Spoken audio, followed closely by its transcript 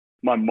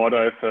My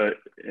motto for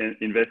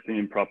investing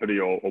in property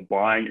or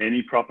buying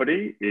any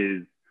property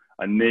is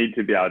I need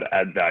to be able to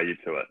add value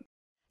to it.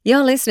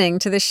 You're listening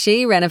to the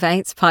She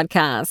Renovates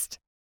podcast.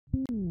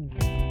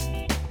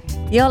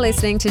 You're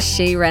listening to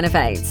She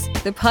Renovates,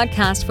 the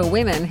podcast for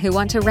women who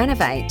want to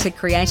renovate to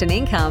create an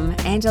income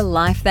and a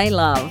life they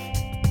love.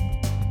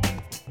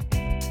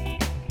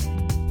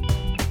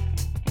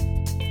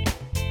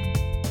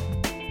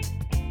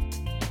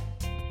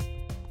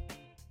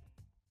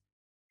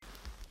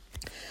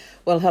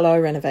 Well, hello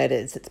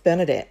Renovators, it's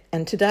Bernadette,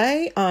 and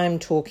today I'm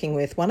talking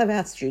with one of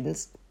our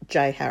students,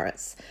 Jay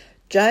Harris.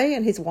 Jay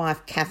and his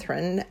wife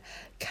Catherine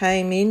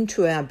came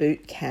into our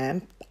boot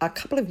camp a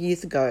couple of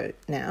years ago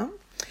now.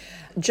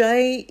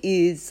 Jay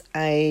is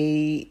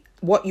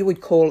what you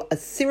would call a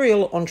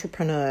serial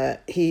entrepreneur.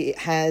 He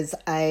has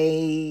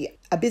a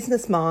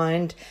business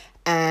mind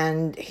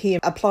and he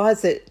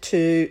applies it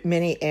to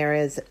many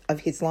areas of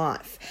his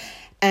life.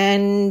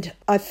 And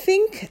I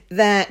think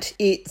that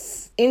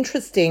it's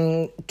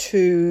interesting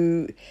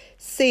to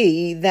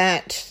see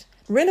that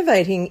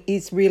renovating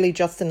is really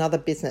just another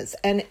business.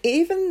 And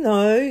even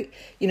though,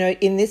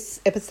 in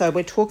this episode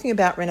we're talking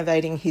about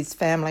renovating his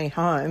family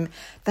home,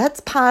 that's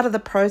part of the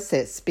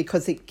process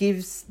because it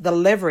gives the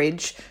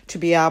leverage to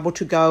be able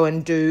to go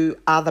and do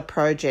other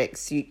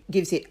projects. It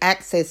gives you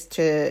access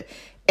to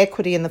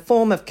equity in the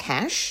form of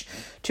cash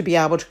to be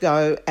able to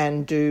go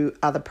and do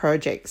other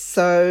projects.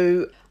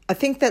 So I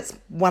think that's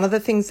one of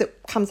the things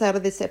that comes out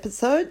of this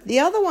episode. The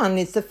other one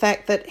is the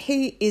fact that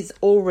he is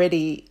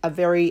already a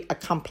very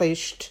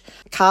accomplished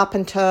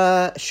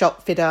carpenter,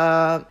 shop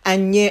fitter,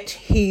 and yet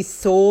he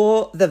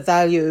saw the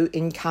value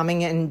in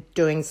coming and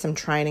doing some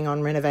training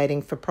on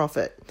renovating for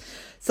profit.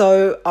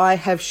 So I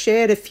have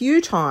shared a few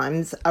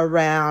times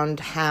around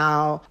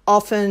how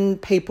often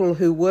people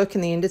who work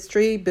in the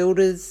industry,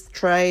 builders,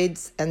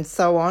 trades, and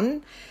so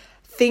on,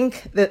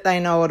 think that they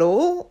know it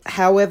all.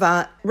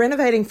 However,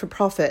 renovating for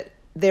profit,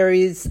 there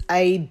is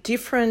a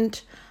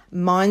different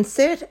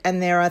mindset and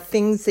there are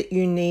things that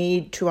you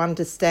need to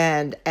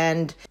understand.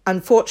 And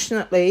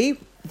unfortunately,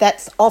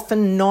 that's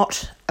often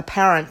not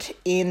apparent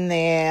in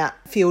their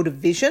field of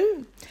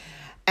vision.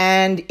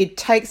 And it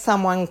takes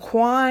someone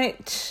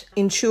quite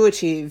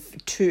intuitive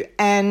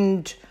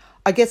and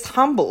I guess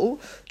humble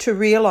to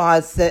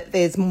realise that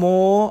there's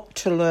more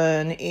to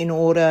learn in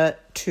order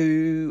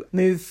to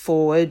move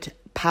forward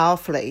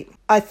powerfully.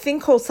 I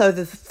think also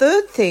the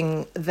third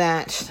thing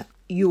that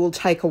you will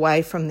take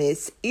away from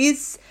this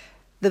is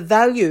the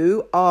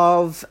value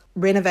of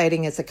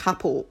renovating as a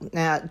couple.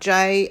 Now,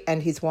 Jay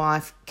and his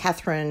wife,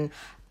 Catherine,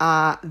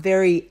 are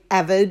very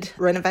avid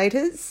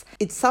renovators.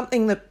 It's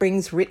something that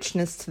brings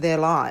richness to their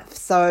life.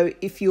 So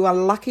if you are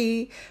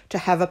lucky to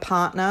have a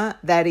partner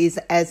that is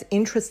as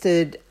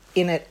interested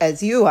in it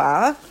as you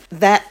are,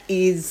 that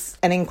is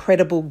an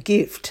incredible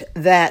gift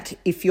that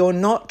if you're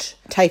not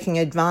taking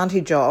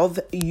advantage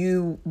of,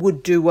 you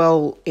would do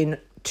well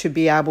to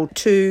be able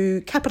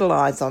to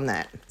capitalise on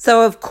that.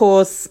 So, of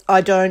course,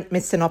 I don't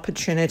miss an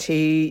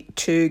opportunity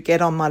to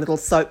get on my little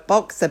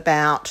soapbox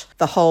about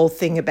the whole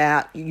thing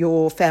about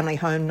your family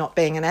home not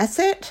being an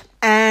asset.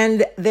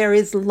 And there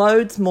is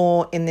loads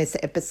more in this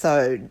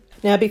episode.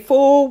 Now,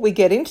 before we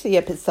get into the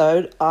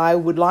episode, I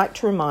would like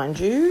to remind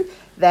you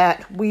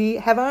that we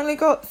have only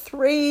got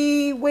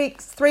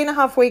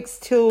 3.5 weeks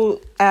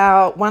till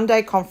our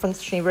one-day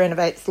conference, She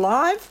Renovates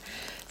Live.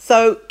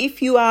 So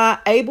if you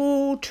are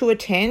able to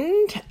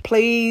attend,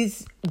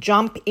 please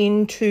jump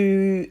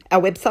into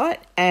our website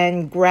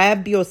and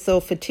grab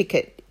yourself a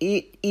ticket.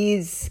 It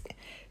is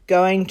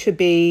going to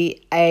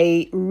be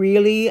a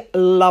really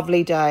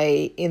lovely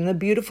day in the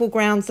beautiful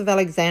grounds of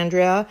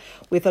Alexandria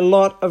with a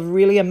lot of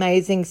really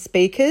amazing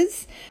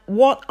speakers.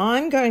 What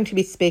I'm going to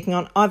be speaking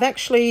on, I've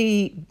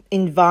actually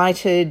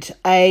invited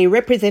a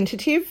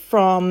representative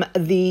from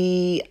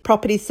the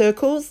property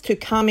circles to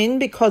come in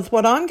because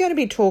what I'm going to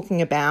be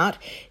talking about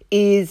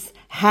is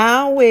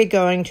how we're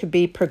going to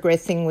be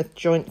progressing with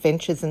joint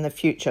ventures in the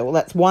future. Well,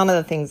 that's one of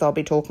the things I'll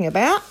be talking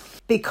about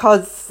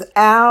because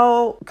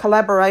our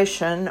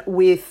collaboration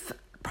with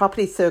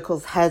Property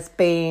Circles has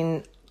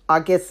been,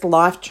 I guess,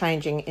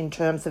 life-changing in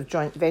terms of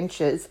joint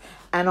ventures,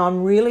 and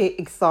I'm really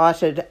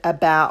excited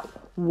about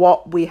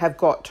what we have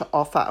got to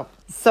offer.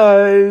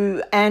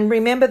 So, and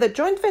remember that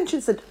joint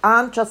ventures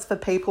aren't just for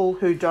people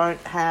who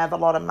don't have a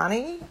lot of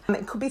money.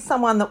 It could be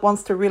someone that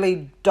wants to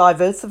really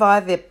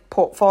diversify their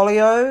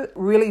portfolio,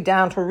 really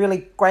down to a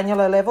really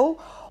granular level,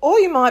 or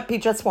you might be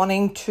just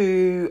wanting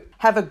to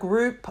have a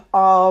group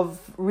of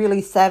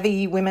really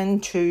savvy women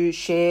to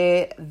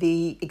share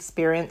the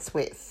experience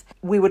with.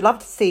 We would love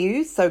to see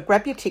you, so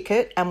grab your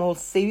ticket and we'll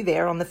see you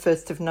there on the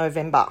 1st of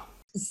November.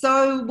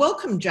 So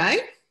welcome, Jay.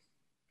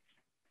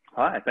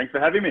 Hi, thanks for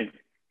having me.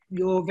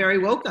 You're very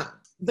welcome.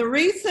 The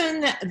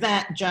reason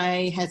that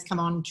Jay has come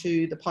on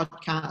to the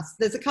podcast,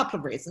 there's a couple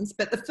of reasons,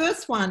 but the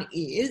first one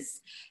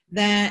is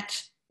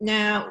that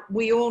now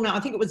we all know, I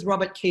think it was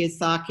Robert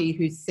Kiyosaki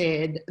who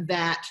said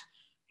that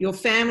your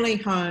family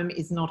home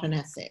is not an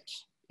asset.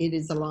 It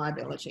is a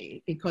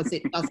liability because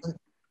it doesn't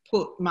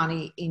put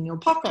money in your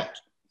pocket.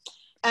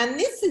 And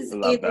this is I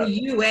in love the that.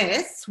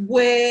 US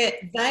where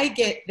they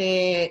get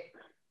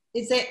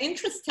is their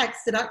interest tax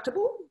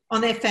deductible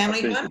on their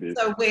family think home? it is.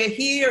 So where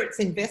here it's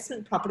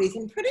investment properties,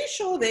 I'm pretty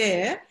sure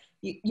there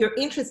your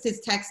interest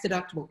is tax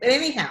deductible. But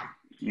anyhow,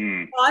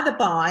 by the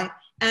by,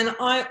 and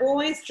I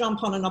always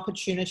jump on an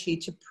opportunity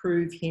to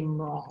prove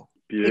him wrong.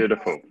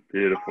 Beautiful.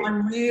 I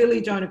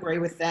really don't agree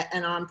with that,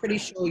 and I'm pretty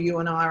sure you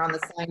and I are on the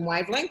same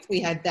wavelength. We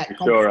had that We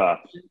sure are.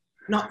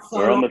 not so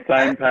We're on long the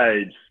same ago.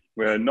 page.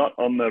 We're not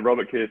on the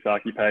Robert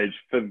Kiyosaki page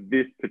for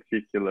this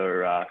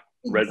particular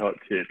red hot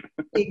tip.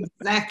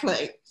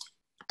 Exactly.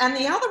 And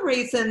the other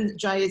reason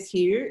Jay is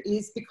here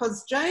is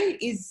because Jay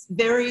is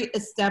very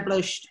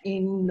established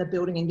in the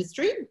building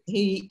industry.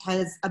 He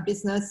has a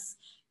business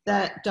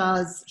that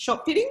does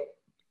shop fitting.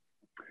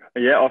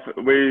 Yeah,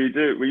 we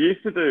do. We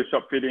used to do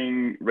shop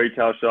fitting,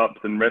 retail shops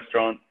and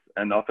restaurants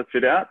and office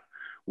fit outs.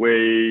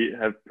 We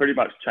have pretty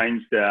much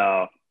changed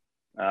our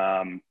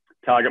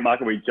target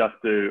market. We just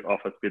do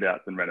office fit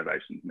outs and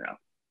renovations now.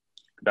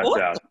 That's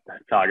our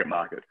target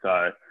market. So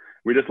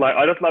I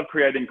just love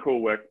creating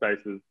cool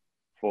workspaces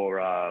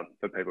for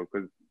people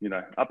because, you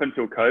know, up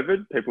until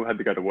COVID, people had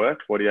to go to work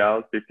 40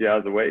 hours, 50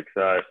 hours a week.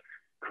 So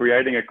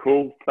creating a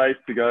cool space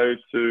to go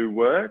to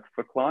work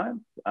for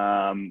clients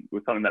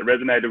was something that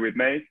resonated with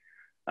me.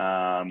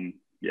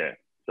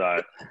 So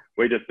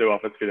we just do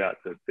office fit outs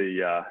at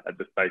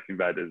the Space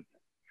Invaders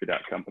fit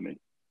out company.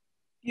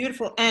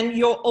 Beautiful. And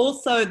you're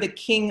also the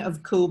king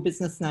of cool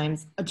business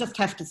names, I just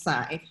have to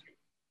say.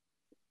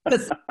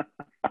 Because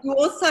you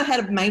also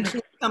had a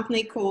maintenance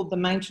company called the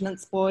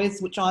Maintenance Boys,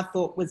 which I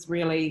thought was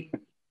really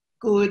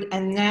good.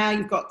 And now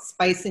you've got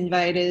Space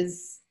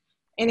Invaders.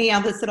 Any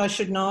others that I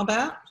should know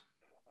about?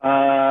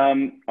 I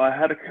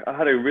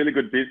had a really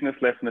good business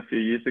lesson a few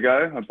years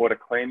ago. I bought a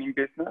cleaning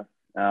business.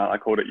 I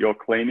called it Your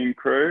Cleaning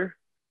Crew.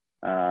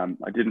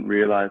 I didn't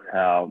realize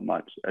how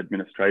much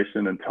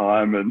administration and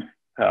time and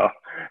how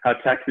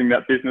taxing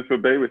that business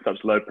would be with such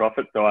low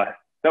profit. So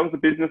that was a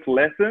business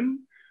lesson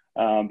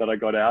that I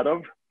got out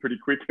of pretty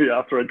quickly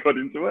after I got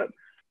into it.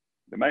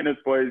 The Maintenance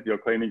Boys, Your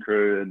Cleaning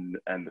Crew,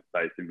 and the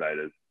Space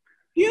Invaders.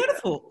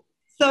 Beautiful.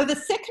 So the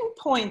second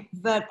point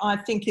that I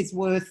think is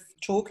worth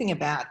talking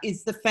about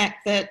is the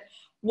fact that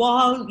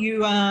while you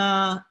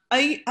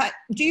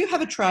do you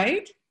have a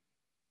trade?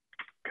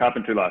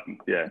 Carpentry license,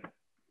 yeah.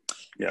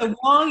 So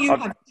while you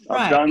have a trade,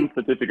 I've done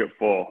Certificate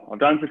 4. I've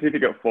done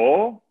Certificate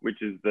 4,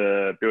 which is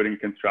the building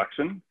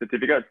construction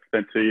certificate.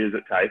 Spent 2 years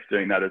at TAFE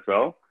doing that as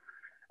well.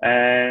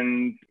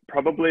 And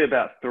probably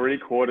about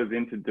 3/4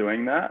 into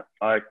doing that,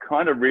 I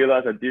kind of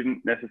realized I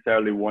didn't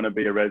necessarily want to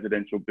be a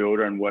residential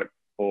builder and work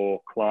for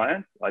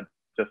clients. I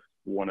just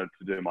wanted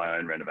to do my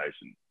own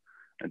renovations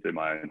and do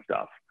my own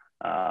stuff.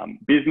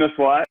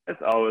 Business-wise,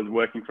 I was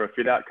working for a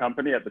fit-out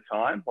company at the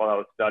time while I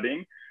was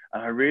studying,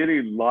 and I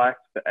really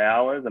liked the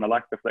hours and I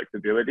liked the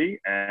flexibility.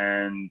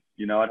 And,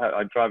 you know,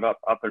 I'd drive up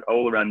and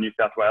all around New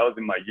South Wales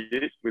in my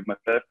ute with my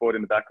surfboard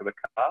in the back of the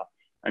car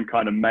and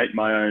kind of make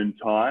my own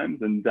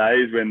times and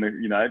days when,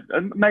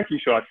 and making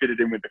sure I fit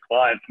it in with the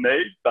client's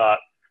needs. But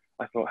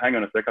I thought, hang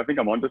on a sec, I think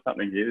I'm onto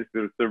something here.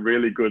 This is a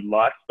really good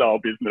lifestyle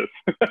business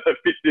that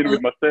fits in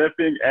with my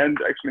surfing and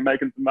actually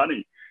making some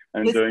money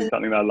and doing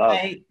something I love.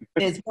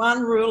 There's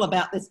one rule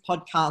about this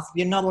podcast.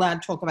 You're not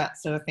allowed to talk about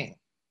surfing.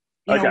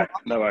 Okay,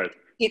 no worries.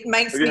 It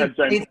makes me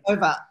breathe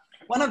over.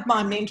 One of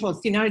my mentors,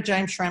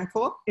 James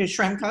Schramko?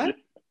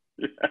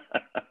 Yeah.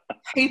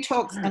 He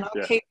talks, and I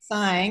keep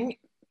saying,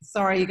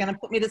 sorry, you're going to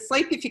put me to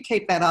sleep if you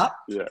keep that up.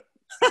 Yeah.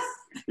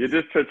 You're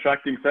just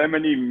attracting so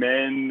many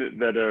men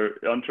that are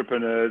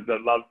entrepreneurs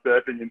that love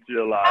surfing into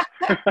your life.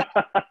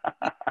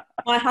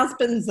 My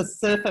husband's a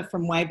surfer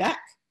from way back.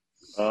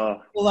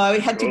 Oh, although he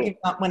had to give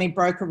up when he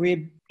broke a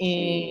rib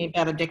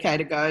about a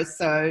decade ago.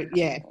 So,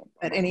 yeah.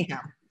 But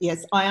anyhow,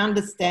 yes, I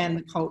understand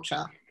the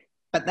culture,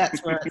 but that's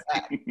where it's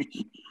at.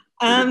 It's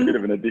a bit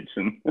of an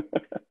addiction.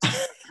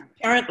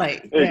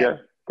 Apparently. There you go.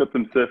 Got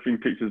some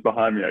surfing pictures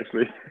behind me,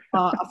 actually.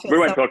 We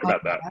won't talk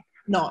about that.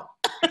 No.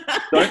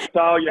 Don't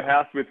style your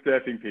house with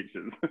surfing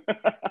pictures.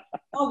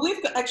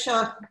 We've got,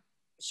 actually,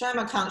 shame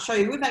I can't show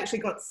you, we've actually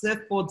got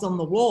surfboards on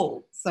the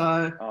wall.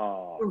 So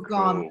we've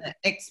gone the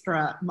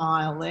extra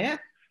mile there.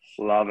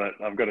 Love it.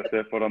 I've got a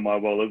surfboard on my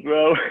wall as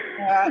well.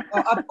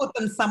 I put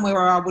them somewhere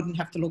where I wouldn't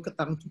have to look at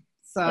them.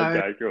 So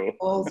okay, cool.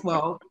 All's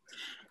well.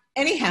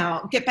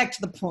 Anyhow, get back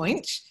to the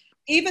point.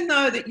 Even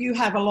though that you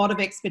have a lot of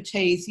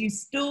expertise, you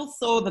still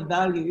saw the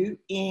value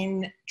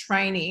in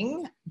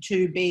training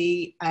to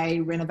be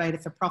a renovator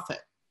for profit.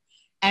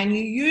 And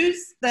you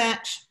use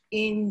that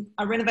in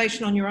a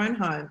renovation on your own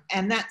home.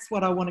 And that's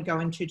what I want to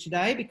go into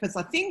today, because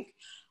I think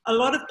a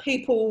lot of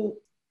people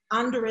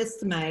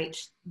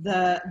underestimate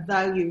the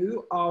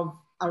value of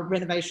a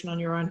renovation on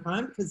your own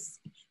home, because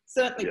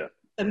certainly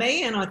for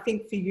me, and I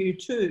think for you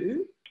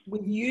too,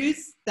 we've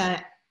used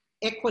that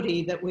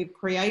equity that we've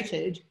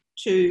created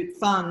to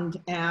fund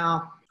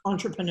our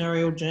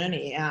entrepreneurial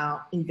journey,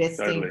 our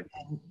investing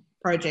and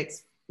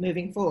projects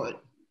moving forward.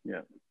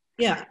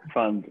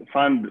 Fund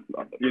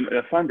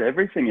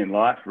everything in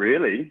life,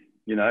 really.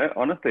 you know,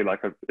 honestly, like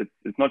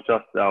it's not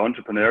just our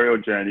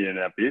entrepreneurial journey and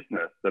our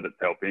business that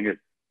it's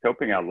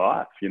helping our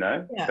life, you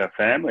know, our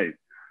families,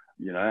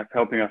 you know,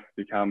 helping us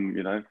become,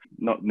 you know,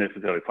 not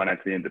necessarily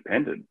financially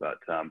independent, but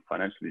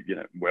financially, you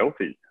know,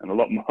 wealthy, and a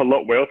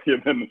lot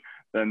wealthier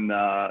than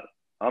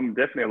I'm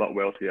definitely a lot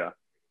wealthier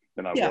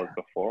than I was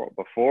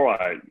before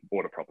I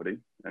bought a property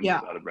and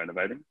started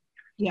renovating.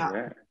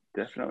 Yeah,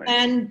 definitely.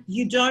 And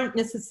you don't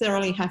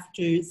necessarily have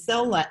to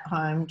sell that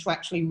home to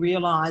actually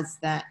realise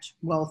that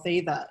wealth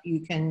either.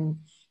 You can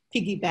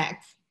piggyback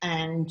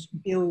and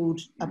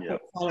build a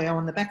portfolio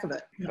on the back of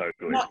it.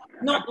 Totally.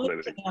 Not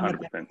literally on the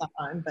back of the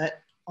home,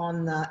 but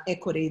on the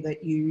equity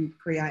that you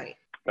create.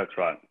 That's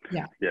right.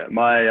 Yeah. Yeah.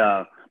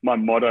 My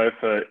motto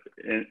for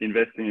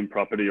investing in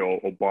property or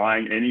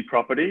buying any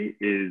property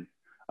is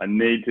I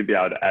need to be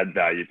able to add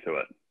value to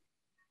it.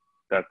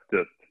 That's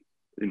just,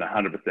 you know,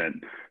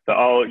 100%.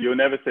 So you'll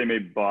never see me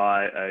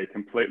buy a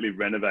completely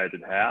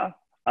renovated house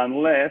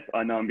unless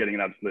I know I'm getting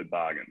an absolute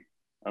bargain.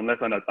 Unless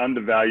I know it's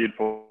undervalued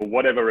for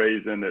whatever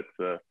reason, it's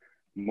a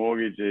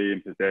mortgagee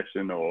in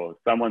possession or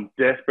someone's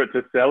desperate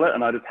to sell it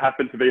and I just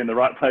happen to be in the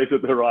right place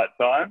at the right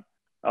time.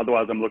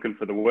 Otherwise, I'm looking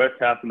for the worst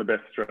house in the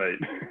best street.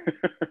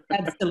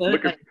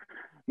 Absolutely.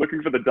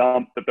 looking for the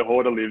dump that the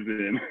hoarder lives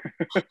in.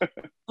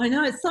 I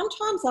know.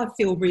 Sometimes I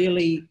feel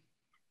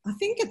I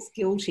think it's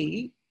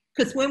guilty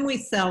because when we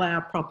sell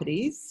our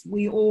properties,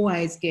 we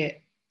always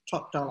get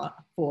top dollar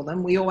for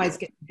them. We always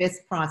get the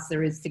best price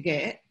there is to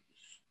get.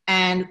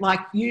 And like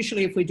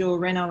usually if we do a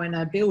reno in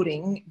a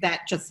building,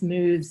 that just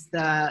moves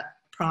the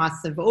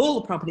price of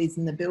all the properties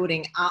in the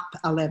building up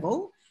a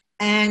level.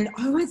 And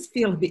I always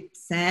feel a bit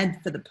sad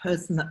for the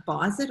person that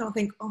buys it. I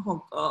think,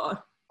 oh God,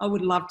 I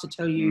would love to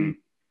tell you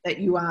that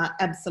you are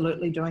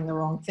absolutely doing the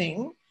wrong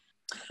thing.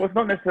 Well, it's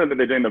not necessarily that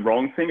they're doing the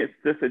wrong thing. It's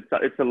just,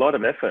 it's a lot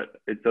of effort.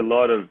 It's a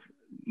lot of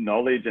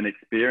knowledge and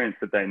experience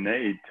that they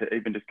need to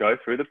even just go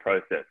through the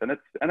process. And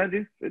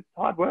it's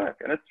hard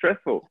work and it's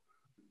stressful.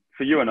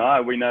 For you and I,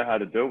 we know how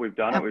to do it. We've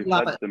done it. We've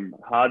had some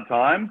hard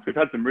times. We've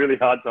had some really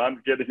hard times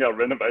getting our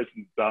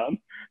renovations done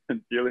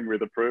and dealing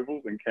with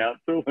approvals and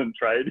council and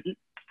tradies.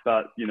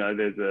 But, you know,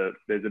 there's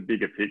a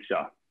bigger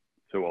picture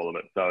to all of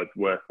it. So it's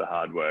worth the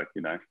hard work,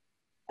 you know.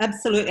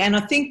 Absolutely. And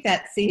I think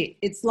that's it.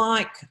 It's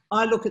like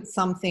I look at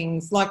some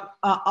things, like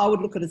I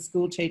would look at a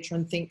school teacher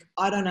and think,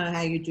 I don't know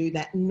how you do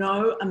that.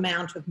 No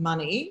amount of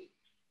money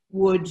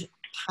would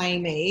pay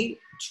me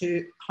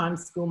to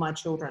homeschool my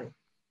children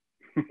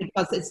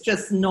because it's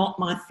just not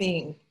my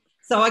thing.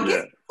 So I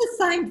guess it's the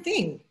same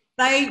thing.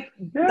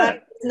 You're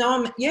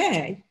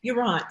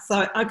right.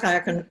 So, okay, I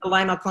can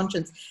allay my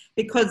conscience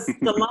because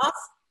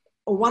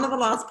one of the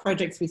last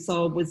projects we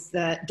sold was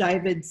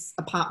David's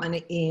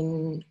apartment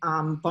in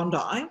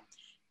Bondi,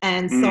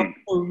 and so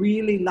a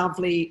really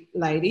lovely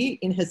lady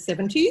in her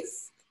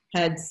 70s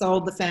had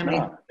sold the family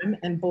home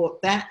and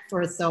bought that for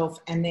herself,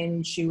 and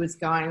then she was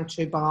going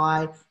to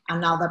buy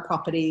another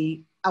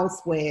property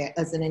elsewhere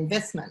as an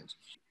investment.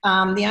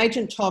 The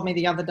agent told me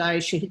the other day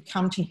she had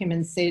come to him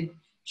and said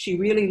she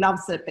really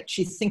loves it, but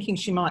she's thinking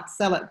she might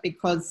sell it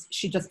because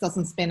she just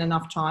doesn't spend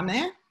enough time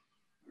there.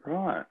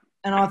 Right.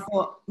 And I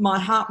thought my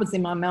heart was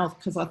in my mouth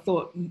because I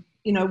thought,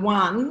 you know,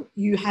 one,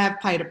 you have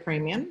paid a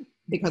premium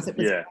because it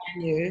was brand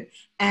new.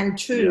 And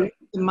two,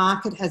 the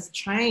market has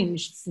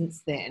changed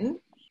since then.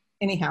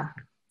 Anyhow,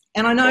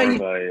 and I know you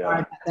worry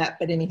about that,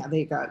 but anyhow, there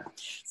you go.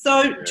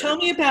 So tell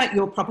me about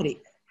your property.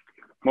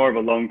 More of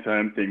a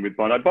long-term thing with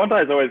Bondi. Bondi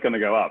is always going to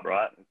go up,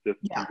 right? It's just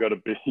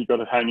you've got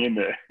to hang in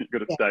there. You've got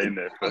to stay in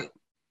there for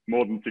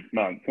more than 6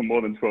 months or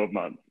more than 12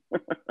 months.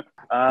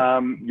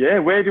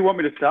 Where do you want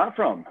me to start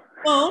from?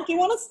 Well, do you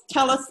want to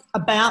tell us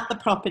about the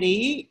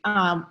property,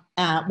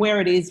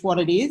 where it is, what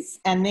it is,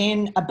 and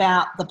then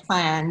about the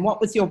plan? What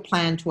was your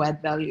plan to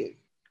add value?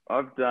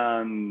 I've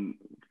done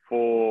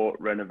 4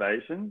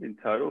 renovations in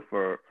total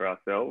for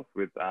ourselves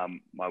with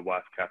my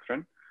wife,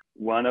 Catherine.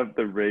 One of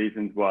the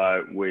reasons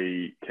why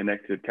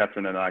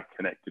Catherine and I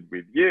connected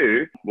with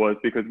you was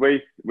because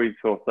we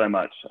saw so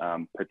much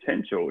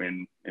potential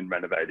in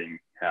renovating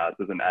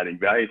houses and adding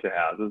value to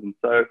houses. And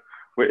so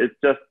it's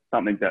just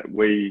something that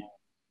we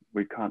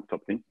can't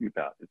stop thinking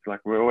about. It's like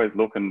we're always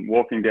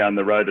walking down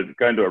the road and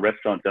going to a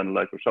restaurant down the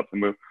local shops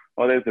and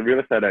there's the real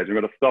estate agent.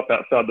 We've got to stop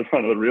outside the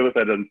front of the real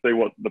estate agent and see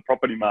what the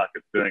property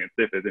market's doing and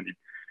see if there's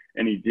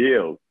any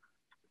deals.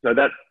 So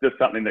that's just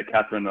something that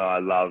Catherine and I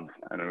love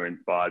and are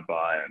inspired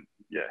by, and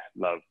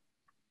love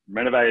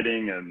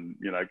renovating and,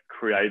 you know,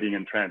 creating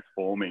and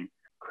transforming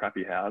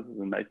crappy houses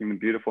and making them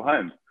beautiful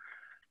homes.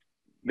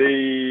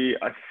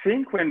 I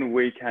think when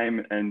we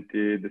came and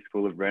did the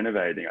School of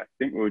Renovating, I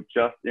think we were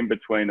just in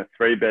between a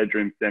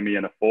 3-bedroom semi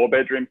and a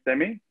 4-bedroom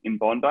semi in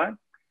Bondi.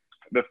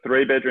 The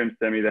 3-bedroom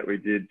semi that we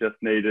did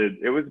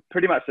it was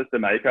pretty much just a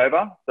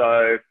makeover.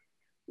 So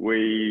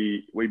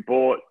we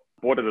bought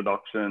it at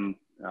auction,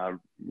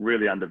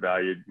 really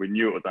undervalued. We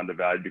knew it was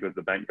undervalued because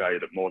the bank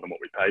valued it more than what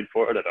we paid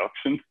for it at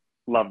auction,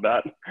 Love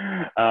that.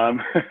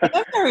 They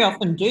don't very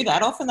often do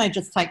that. Often they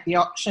just take the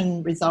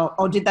auction result.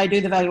 Or did they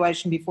do the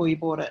valuation before you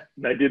bought it?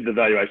 They did the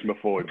valuation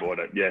before we bought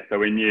it, yeah. So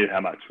we knew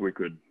how much we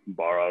could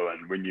borrow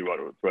and we knew what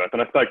it was worth.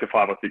 And I spoke to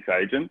 5 or 6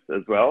 agents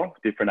as well,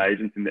 different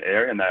agents in the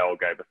area, and they all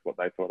gave us what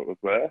they thought it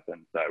was worth.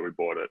 And so we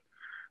bought it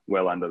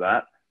well under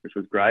that, which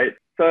was great.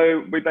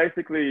 So we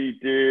basically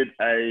did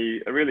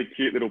a really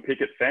cute little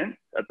picket fence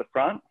at the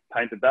front,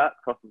 painted that,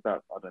 cost us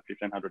about, I don't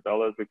know,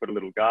 $1,500. We put a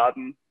little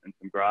garden and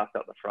some grass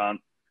out the front.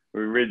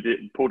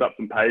 We pulled up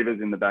some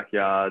pavers in the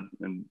backyard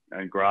and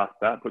grassed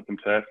that, put some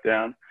turf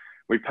down.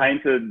 We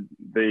painted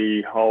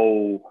the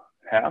whole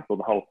house, or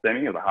the whole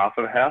semi, or the half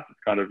of a house. It's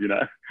kind of,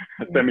 a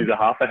semi's a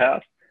half a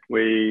house.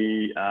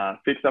 We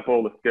fixed up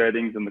all the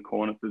skirtings and the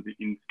cornices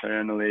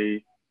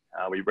internally.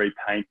 We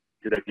repainted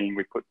everything.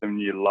 We put some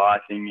new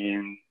lighting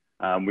in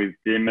with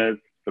dimmers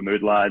for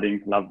mood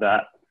lighting. Love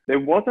that. There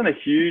wasn't a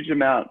huge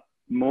amount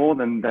more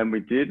than we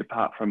did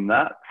apart from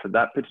that for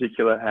that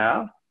particular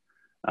house,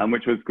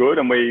 which was good.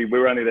 And we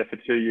were only there for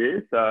 2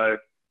 years. So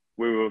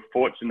we were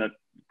fortunate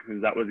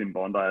because that was in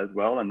Bondi as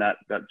well. And that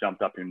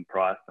jumped up in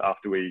price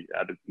after we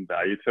added some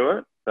value to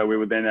it. So we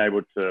were then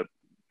able to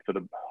sort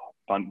of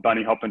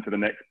bunny hop into the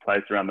next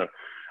place around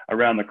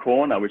the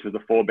corner, which was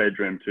a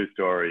 4-bedroom,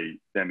 2-story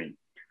semi.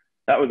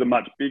 That was a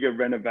much bigger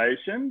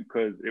renovation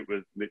because it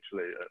was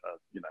literally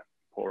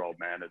a poor old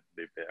man had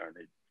lived there and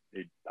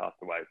he'd passed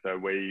away. So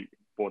we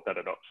bought that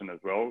at auction as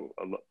well.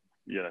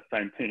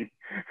 Same thing,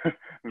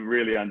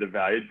 really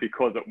undervalued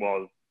because it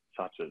was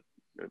such a,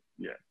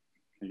 yeah.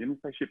 You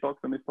didn't say shitbox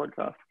on this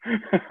podcast?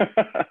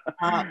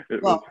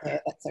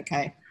 That's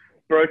okay.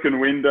 Broken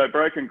window,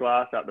 broken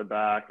glass out the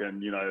back,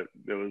 and,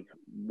 there was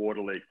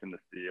water leaks in the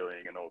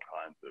ceiling and all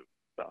kinds of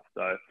stuff.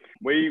 So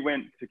we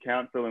went to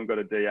council and got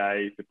a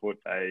DA to put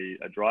a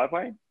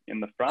driveway in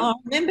the front. Oh, I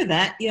remember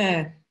that.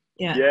 Yeah.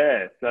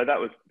 Yeah. So that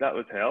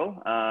was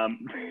hell.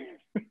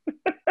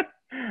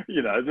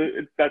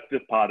 That's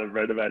just part of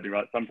renovating,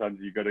 right? Sometimes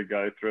you've got to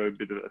go through a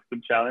bit of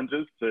some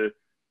challenges to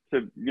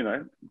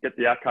get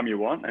the outcome you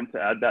want and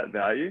to add that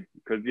value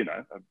because,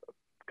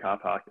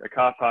 a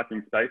car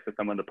parking space for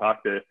someone to park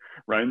their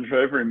Range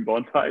Rover in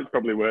Bondi is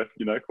probably worth,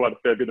 quite a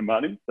fair bit of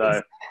money.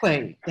 So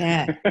exactly.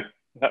 Yeah.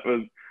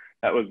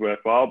 that was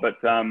worthwhile. But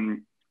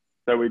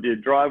so we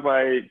did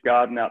driveway,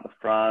 garden out the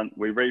front.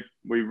 We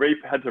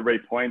had to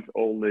repoint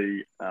all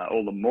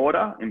the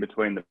mortar in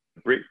between the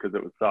bricks because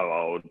it was so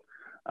old.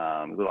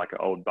 It was like an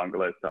old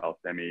bungalow style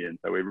semi, and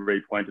so we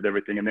repointed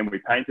everything, and then we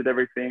painted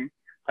everything,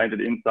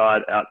 painted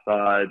inside,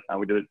 outside.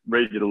 We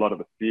redid a lot of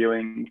the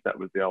ceilings. That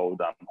was the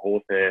old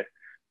horsehair.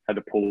 Had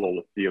to pull all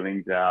the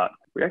ceilings out.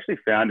 We actually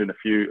found in a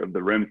few of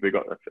the rooms we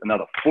got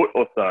another foot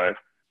or so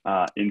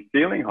in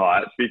ceiling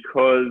height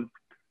because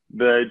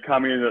they'd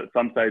come in at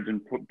some stage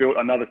and built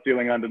another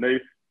ceiling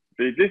underneath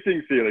the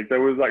existing ceiling. So it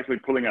was actually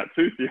pulling out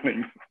 2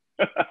 ceilings.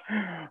 It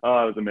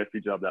was a messy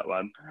job, that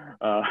one.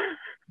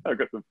 I've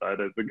got some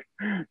photos.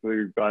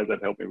 The guys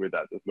that helped me with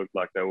that just looked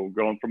like they were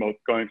going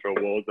through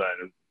a war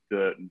zone of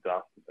dirt and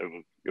dust.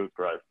 It was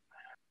gross.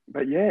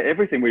 But yeah,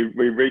 everything.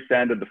 We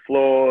resanded the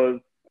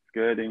floors,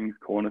 skirtings,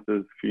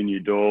 cornices, a few new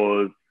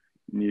doors,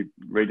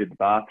 redid the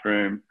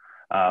bathroom,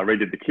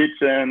 redid the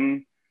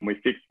kitchen. We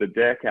fixed the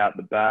deck out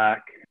the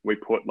back. We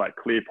put like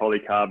clear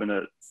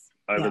polycarbonate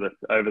over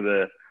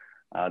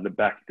the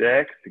back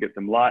deck to get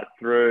some light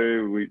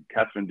through.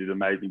 Catherine did an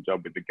amazing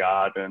job with the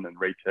garden and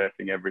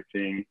returfing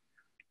everything.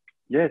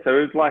 Yeah, so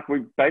it was like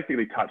we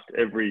basically touched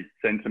every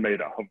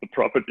centimetre of the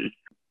property.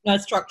 No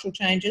structural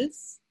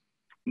changes?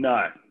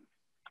 No.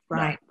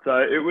 Right. No. So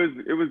it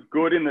was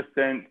good in the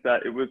sense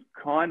that it was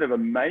kind of a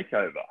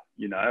makeover,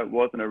 it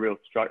wasn't a real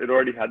structure. It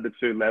already had the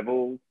 2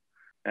 levels.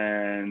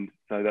 And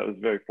so that was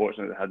very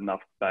fortunate. It had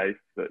enough space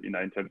that, in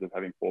terms of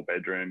having 4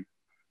 bedrooms,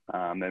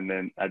 and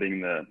then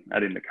adding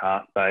the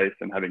car space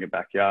and having a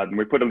backyard. And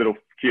we put a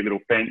cute little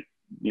fence,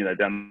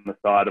 down the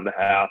side of the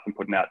house and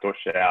put an outdoor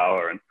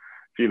shower and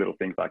a few little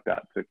things like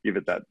that to give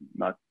it that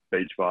nice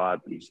beach vibe.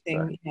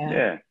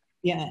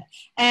 Yeah.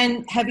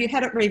 And have you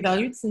had it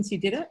revalued since you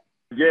did it?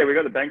 Yeah, we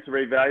got the bank to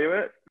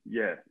revalue it.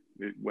 Yeah,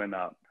 it went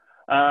up.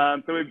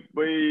 So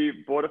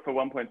we bought it for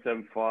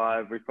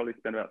 1.75. We probably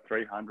spent about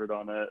 300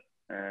 on it,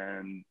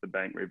 and the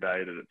bank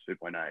revalued it at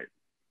 2.8.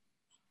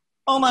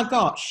 Oh my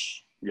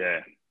gosh. Yeah.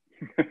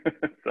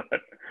 So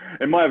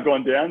it might have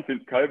gone down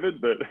since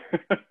COVID,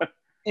 but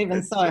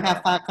even so,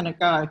 how far can it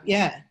go?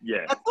 Yeah.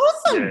 Yeah. That's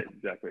awesome. Yeah,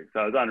 exactly.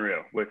 So it's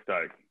unreal. We're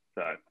stoked.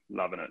 So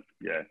loving it.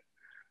 Yeah.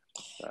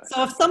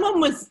 So if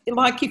someone was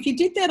like, if you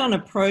did that on a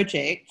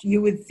project,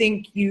 you would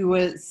think you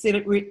were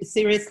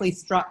seriously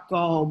struck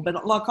gold.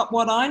 But like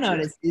what I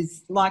noticed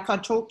is, like, I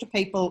talk to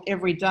people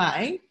every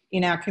day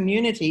in our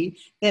community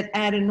that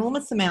add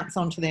enormous amounts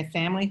onto their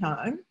family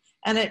home,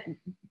 and it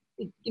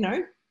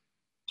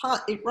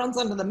runs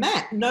under the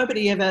mat.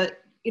 Nobody ever,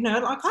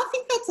 I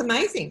think that's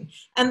amazing.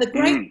 And the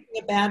great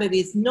thing about it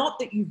is not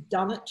that you've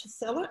done it to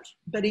sell it,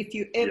 but if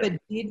you ever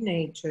did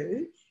need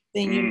to,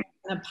 then you're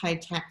going to pay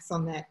tax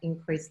on that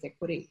increased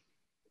equity.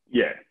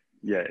 Yeah,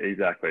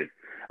 exactly.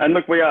 And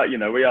look, we are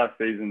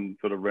seasoned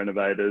sort of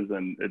renovators,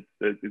 and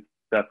it's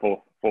that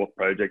fourth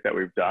project that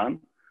we've done.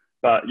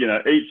 But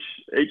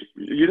each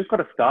you just got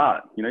to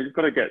start. You just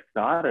got to get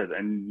started.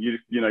 And your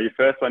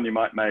first one you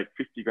might make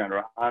 50 grand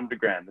or 100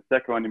 grand. The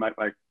second one you might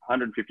make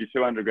 150,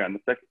 200 grand.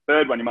 The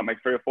third one you might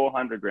make 300 or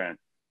 400 grand.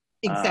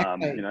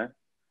 Exactly.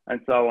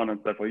 And so on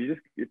and so forth.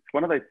 It's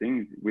one of those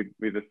things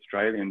with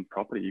Australian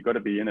property. You've got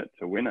to be in it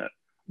to win it.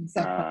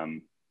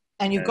 Exactly.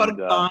 And you've got to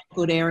find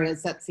good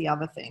areas. That's the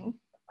other thing.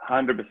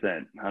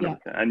 100%.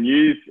 And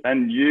use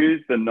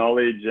the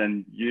knowledge,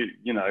 and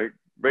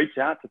reach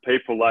out to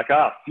people like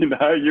us,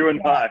 you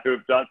and I, who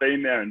have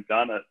been there and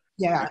done it.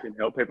 Yeah. You can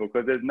help people,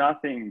 because there's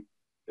nothing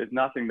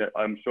that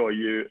I'm sure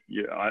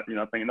I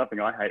think nothing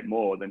I hate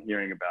more than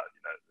hearing about,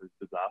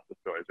 disaster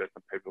stories where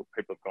some people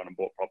have gone and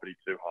bought property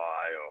too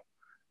high, or,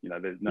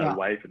 there's no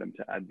way for them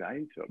to add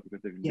value to it, because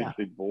they've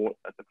literally bought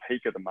at the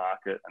peak of the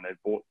market, and they've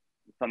bought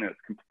something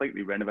that's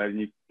completely renovated,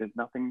 and there's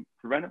nothing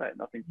to renovate,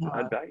 nothing to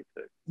add value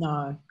to.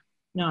 No.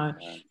 But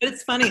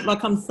it's funny,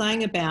 like I'm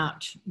saying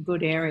about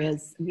good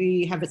areas,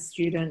 we have a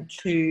student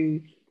who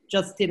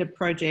just did a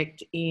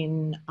project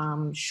in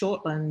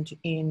Shortland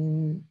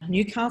in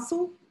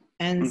Newcastle,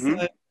 and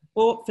so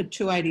bought for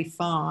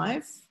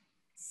 285,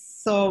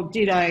 so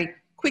did a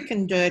quick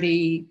and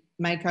dirty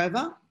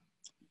makeover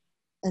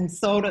and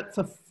sold it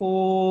for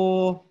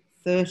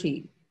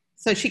 430.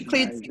 So she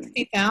cleared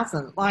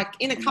 60,000, like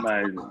in a couple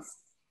of months.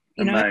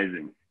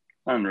 Amazing.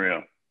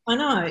 Unreal. I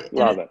know.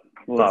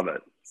 Love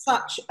it.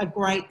 Such a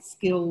great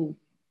skill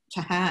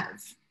to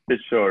have. It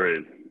sure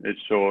is. It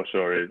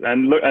sure is.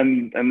 And look,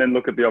 and then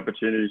look at the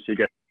opportunities you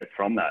get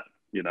from that.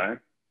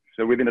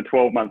 So within a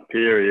 12-month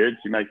period,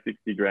 she makes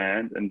 60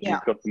 grand, and she's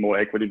got some more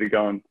equity to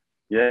go and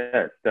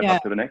step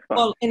up to the next one.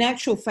 Well, in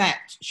actual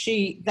fact,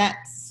 she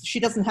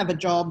doesn't have a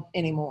job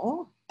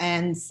anymore,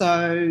 and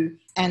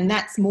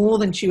that's more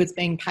than she was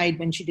being paid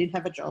when she did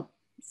have a job.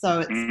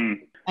 So it's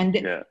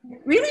it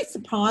really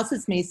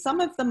surprises me. Some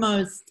of the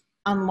most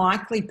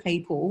unlikely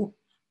people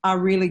are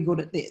really good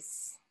at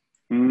this.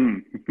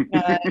 So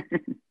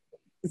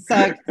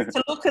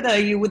to look at her,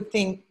 you would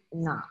think,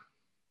 nah.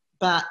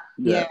 But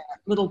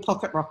little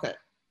pocket rocket,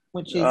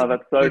 which is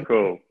that's so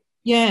cool.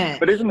 Yeah.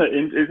 But isn't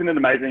it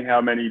amazing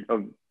how many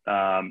of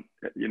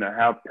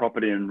how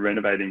property and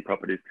renovating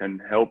properties can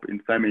help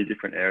in so many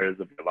different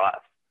areas of your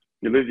life?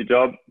 You lose your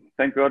job,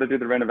 thank God I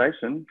did the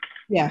renovation.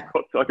 Yeah.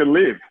 So I can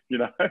live,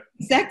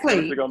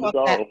 Exactly. To go on the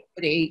dole.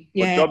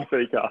 Yeah. Or job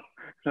seeker.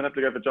 Don't have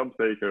to go for job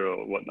seeker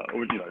or whatnot.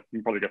 Or, you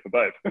can probably go for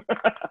both.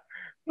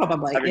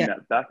 Probably, having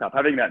that backup,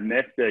 having that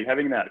nest egg,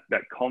 having that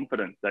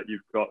confidence that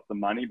you've got the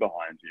money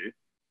behind you,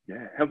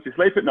 helps you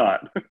sleep at night.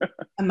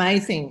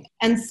 Amazing.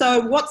 And so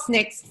what's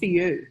next for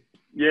you?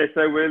 Yeah,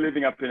 so we're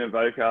living up in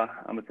Avoca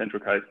on the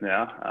Central Coast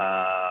now.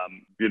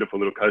 Beautiful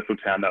little coastal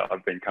town that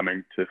I've been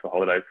coming to for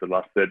holidays for the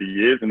last 30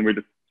 years, and we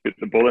just bit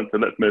the bullet, so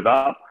let's move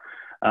up.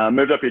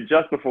 Moved up here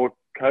just before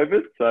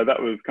COVID, so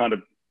that was kind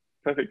of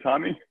perfect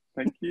timing.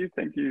 Thank you,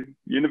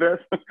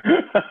 universe,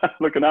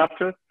 looking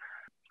after us.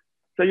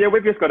 So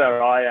we've just got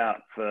our eye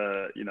out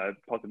for,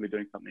 possibly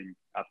doing something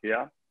up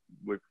here.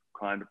 We've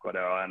kind of got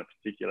our eye on a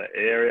particular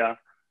area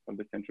of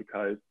the Central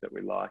Coast that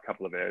we like, a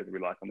couple of areas that we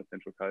like on the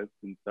Central Coast.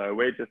 And so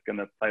we're just going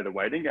to play the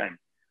waiting game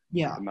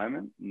at the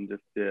moment, and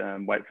just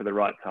wait for the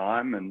right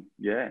time, and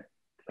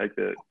take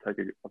a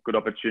good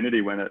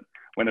opportunity when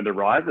it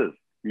arises.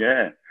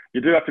 Yeah. You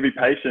do have to be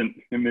patient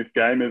in this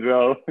game as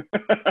well.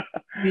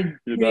 You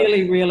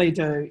really, really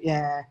do.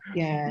 Yeah.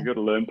 You've got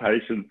to learn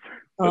patience.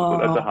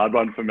 That's a hard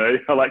one for me.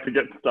 I like to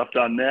get stuff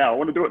done now. I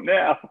want to do it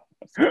now.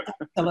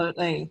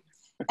 Absolutely.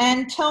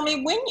 And tell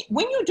me,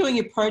 when you're doing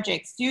your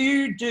projects, do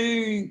you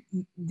do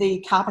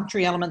the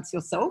carpentry elements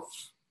yourself?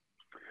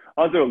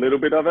 I'll do a little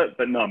bit of it,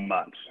 but not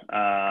much.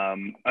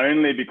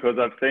 Only because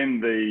I've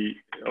seen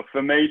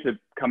for me to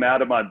come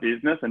out of my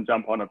business and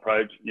jump on a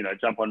project,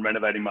 jump on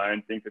renovating my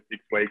own thing for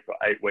 6 weeks or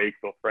 8 weeks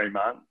or 3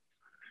 months.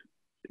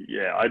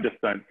 Yeah, I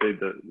just don't see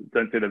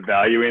the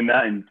value in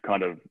that, and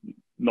kind of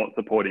not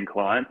supporting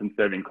clients and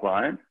serving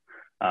clients.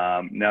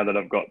 Now that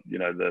I've got,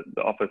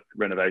 the office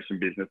renovation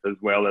business, as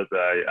well as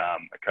a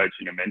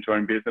coaching and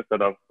mentoring business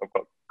that I've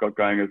got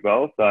going as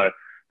well. So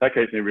that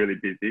keeps me really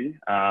busy.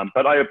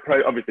 But I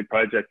obviously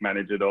project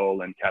manage it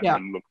all, and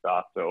Catherine looks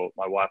after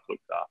my wife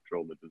looks after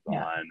all the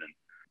design and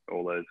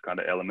all those kind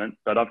of elements.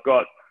 But I've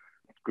got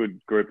a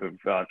good group of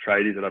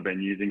tradies that I've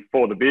been using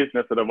for the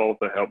business that have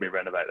also helped me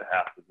renovate the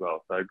house as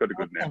well. So I've got a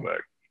good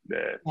network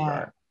there.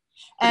 Yeah. So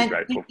and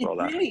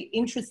it's really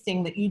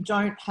interesting that you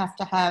don't have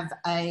to have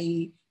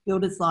a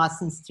builder's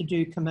license to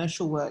do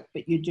commercial work,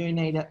 but you do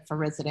need it for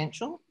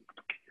residential.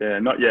 Yeah,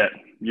 not yet.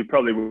 We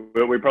probably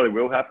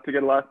will have to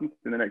get a license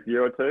in the next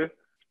year or two,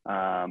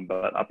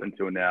 but up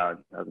until now it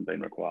hasn't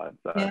been required.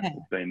 So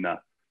it's been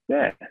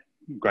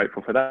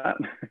grateful for that.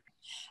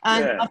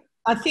 And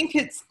I think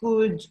it's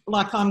good.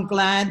 Like, I'm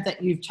glad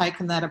that you've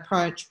taken that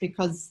approach,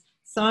 because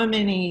so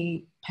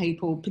many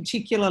people,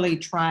 particularly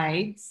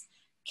trades,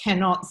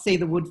 cannot see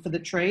the wood for the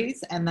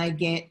trees, and they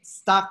get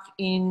stuck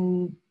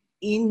in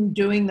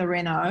doing the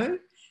reno,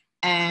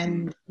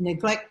 and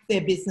neglect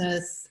their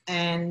business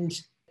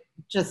and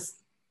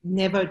just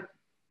never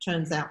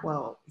turns out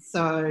well.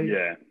 So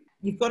Yeah,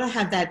 you've got to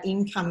have that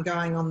income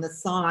going on the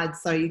side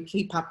so you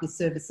keep up your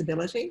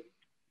serviceability.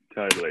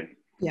 totally.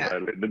 Yeah.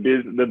 Totally. The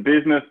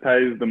business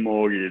pays the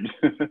mortgage.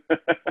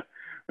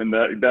 And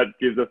that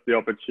gives us the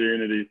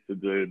opportunities to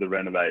do the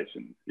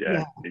renovations.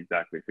 Yeah,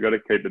 exactly. So you've got to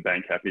keep the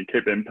bank happy,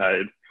 keep them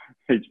paid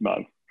each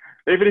month.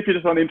 Even if you're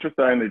just on interest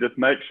only, just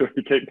make sure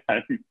you keep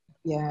paying.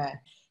 Yeah.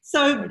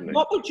 So Totally.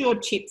 what would your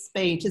tips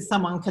be to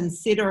someone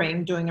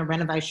considering doing a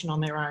renovation on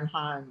their own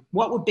home?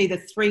 What would be the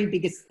 3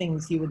 biggest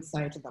things you would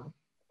say to them?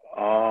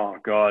 Oh,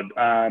 God.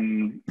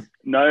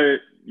 No,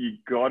 you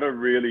got to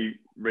really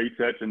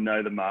research and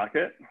know the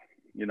market.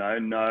 You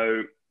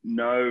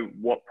know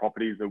what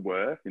properties are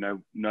worth,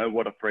 know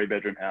what a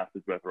 3-bedroom house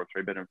is worth or a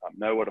 3-bedroom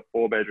apartment, know what a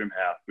 4-bedroom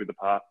house with a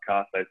car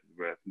space is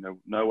worth,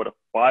 know what a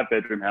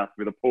 5-bedroom house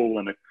with a pool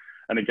and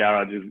a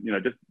garage is,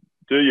 just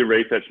do your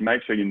research,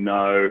 make sure you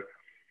know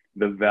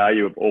the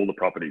value of all the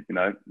properties,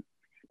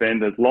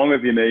 spend as long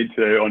as you need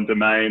to on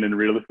Domain and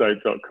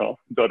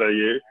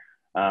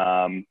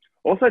realestate.com.au.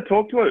 Also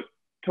talk to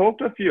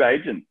a few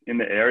agents in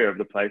the area of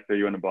the place that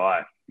you want to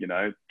buy,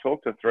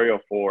 talk to 3 or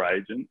 4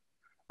 agents.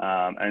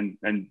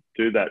 And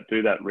do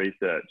that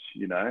research.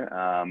 You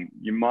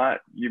might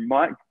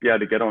be able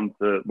to get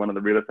onto one of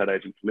the real estate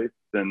agents' lists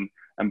and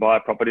buy a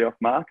property off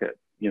market.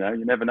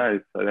 You never know.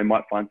 So they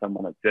might find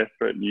someone that's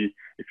desperate, and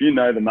if you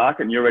know the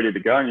market and you're ready to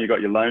go and you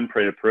got your loan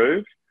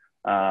pre-approved.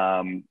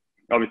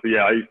 Obviously,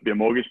 I used to be a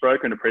mortgage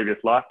broker in a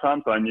previous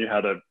lifetime, so I knew how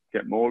to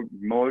get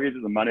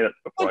mortgages and money. That's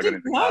before I got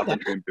into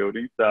carpentry and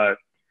building. So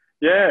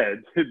yeah,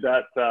 did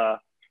that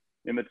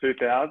in the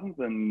 2000s,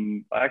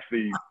 and I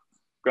actually.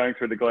 Going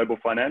through the global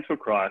financial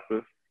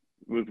crisis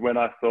was when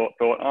I thought,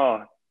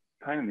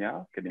 pain in the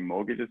ass getting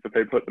mortgages for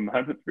people at the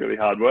moment. It's really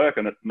hard work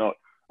and it's not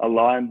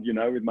aligned,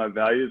 with my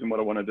values and what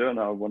I want to do. And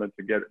I wanted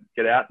to get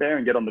out there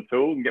and get on the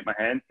tools and get my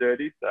hands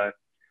dirty. So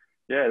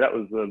yeah, that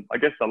was, I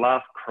guess, the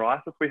last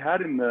crisis we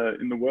had in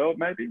the world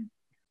maybe.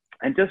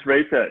 And just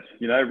research,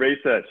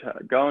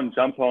 go and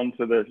jump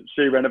onto the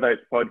She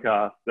Renovates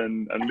podcast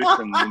and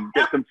listen and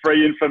get some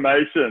free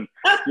information,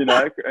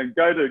 and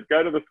go to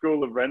the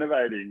School of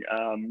Renovating,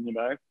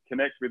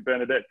 connect with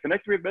Bernadette,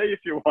 connect with me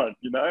if you want,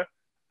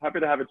 happy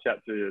to have a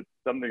chat to you. It's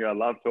something I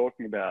love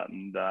talking about,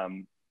 and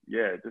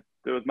just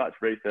do as much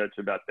research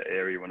about the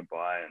area you want to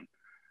buy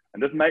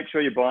and just make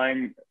sure you're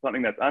buying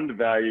something that's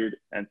undervalued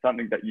and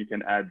something that you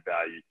can add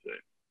value to.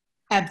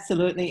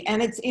 Absolutely.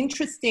 And it's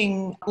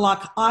interesting,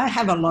 like I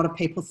have a lot of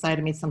people say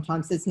to me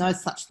sometimes there's no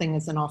such thing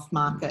as an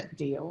off-market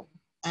deal.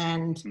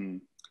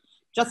 And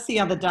just the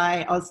other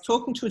day I was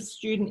talking to a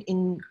student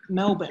in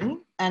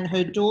Melbourne and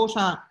her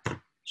daughter,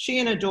 she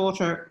and her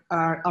daughter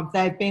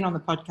they've been on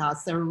the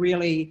podcast. They're a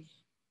really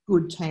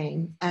good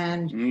team.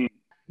 And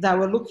they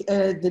were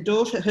her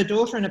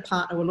daughter and her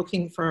partner were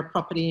looking for a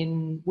property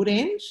in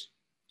Woodend,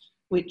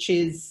 which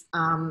is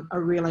a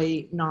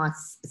really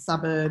nice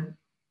suburb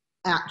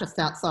just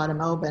outside of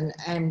Melbourne,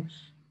 and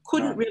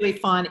couldn't really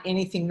find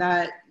anything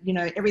that,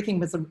 everything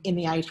was in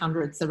the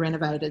 800s, the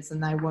renovators,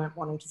 and they weren't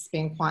wanting to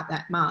spend quite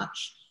that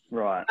much.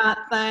 Right. But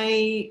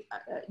they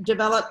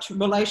developed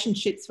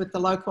relationships with the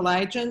local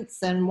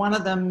agents, and one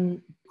of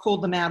them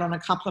called them out on a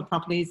couple of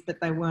properties, but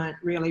they weren't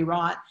really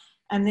right.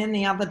 And then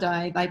the other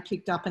day they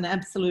picked up an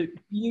absolute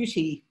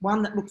beauty,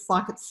 one that looks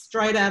like it's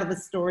straight out of a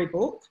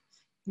storybook,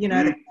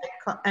 a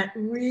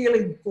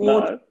really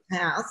gorgeous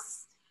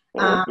house.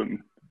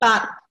 Awesome.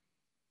 But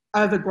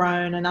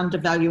overgrown and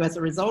undervalued as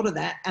a result of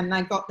that, and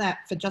they got that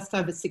for just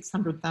over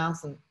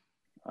 600,000.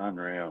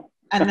 Unreal.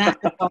 And that's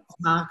the off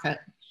market.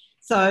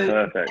 So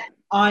perfect.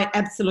 I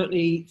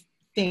absolutely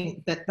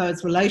think that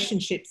those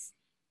relationships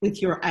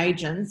with your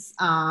agents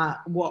are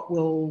what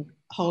will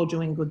hold you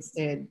in good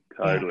stead.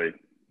 Totally.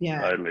 Yeah.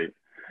 Totally.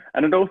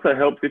 And it also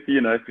helps if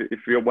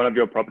one of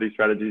your property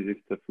strategies is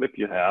to flip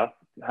your house,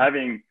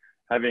 having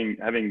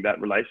that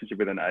relationship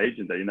with an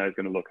agent that is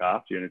going to look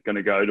after you and is going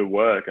to go to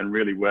work and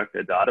really work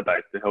their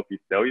database to help you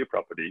sell your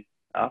property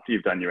after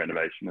you've done your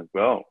renovation as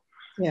well.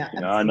 Yeah,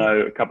 I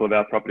know a couple of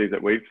our properties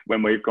that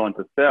when we've gone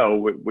to sell,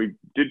 we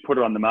did put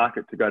it on the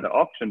market to go to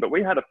auction, but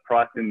we had a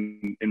price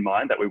in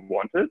mind that we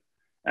wanted.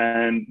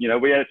 And,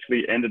 we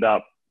actually ended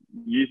up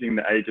using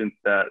the agents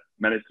that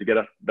managed to get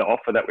us the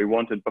offer that we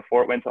wanted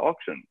before it went to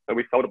auction. So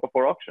we sold it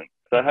before auction.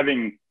 So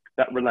having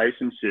that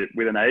relationship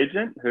with an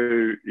agent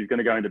who is going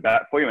to go into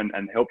bat for you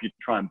and help you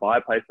try and buy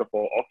a place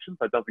before auction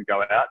so it doesn't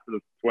go out to the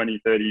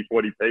 20, 30,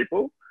 40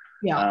 people.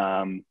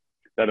 Yeah.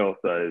 That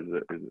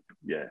also is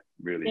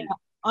really... Yeah.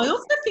 I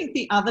also think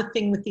the other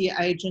thing with the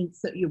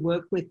agents that you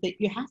work with, that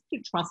you have to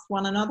trust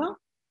one another.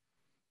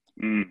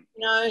 You've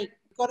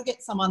got to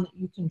get someone that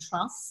you can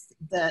trust,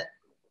 that,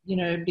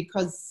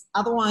 because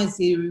otherwise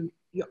you're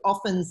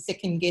often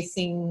second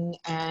guessing.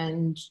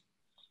 And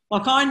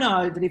like, I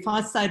know that if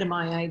I say to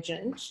my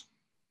agent,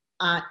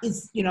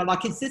 is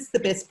this the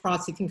best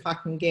price you think I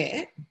can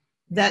get?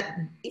 That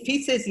if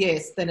he says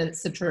yes, then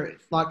it's the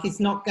truth. Like, he's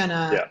not going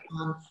to,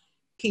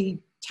 he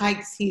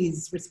takes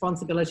his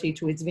responsibility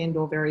to his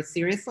vendor very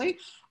seriously.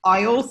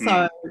 I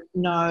also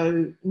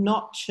know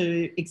not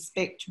to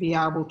expect to be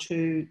able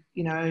to,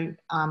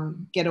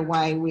 get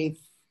away with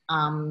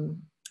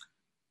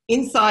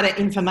insider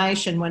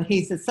information when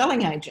he's a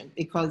selling agent,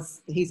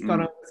 because he's got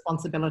a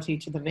responsibility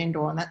to the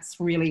vendor, and that's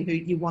really who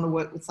you want to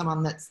work with,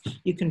 someone that's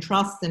you can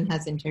trust and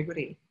has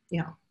integrity.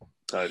 Yeah.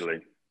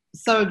 Totally.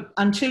 So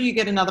until you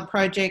get another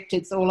project,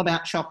 it's all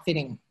about shop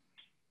fitting.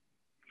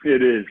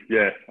 It is,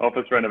 yeah.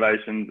 Office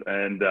renovations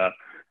and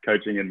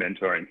coaching and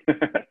mentoring.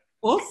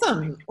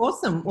 Awesome.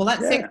 Well,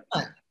 that's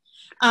excellent.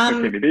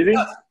 Keep me busy.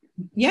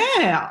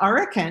 Yeah, I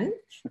reckon.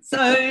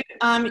 So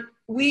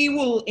we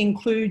will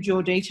include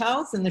your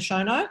details in the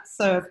show notes.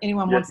 So if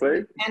anyone wants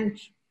to, and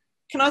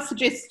can I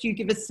suggest you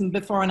give us some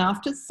before and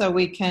afters so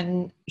we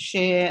can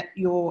share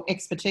your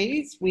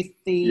expertise with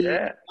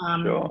the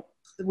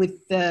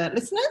with the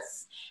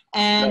listeners?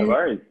 And no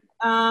worries.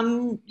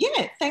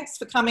 Thanks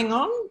for coming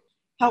on,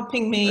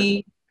 helping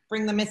me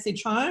bring the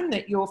message home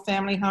that your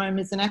family home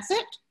is an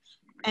asset.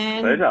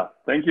 And pleasure.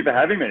 Thank you for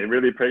having me.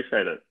 Really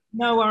appreciate it.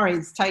 No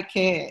worries. Take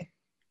care.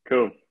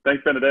 Cool.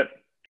 Thanks, Bernadette.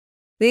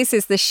 This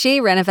is the She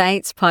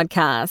Renovates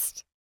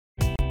podcast.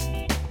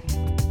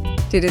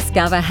 To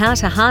discover how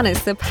to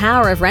harness the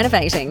power of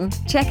renovating,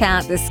 check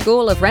out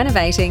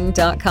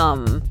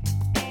theschoolofrenovating.com.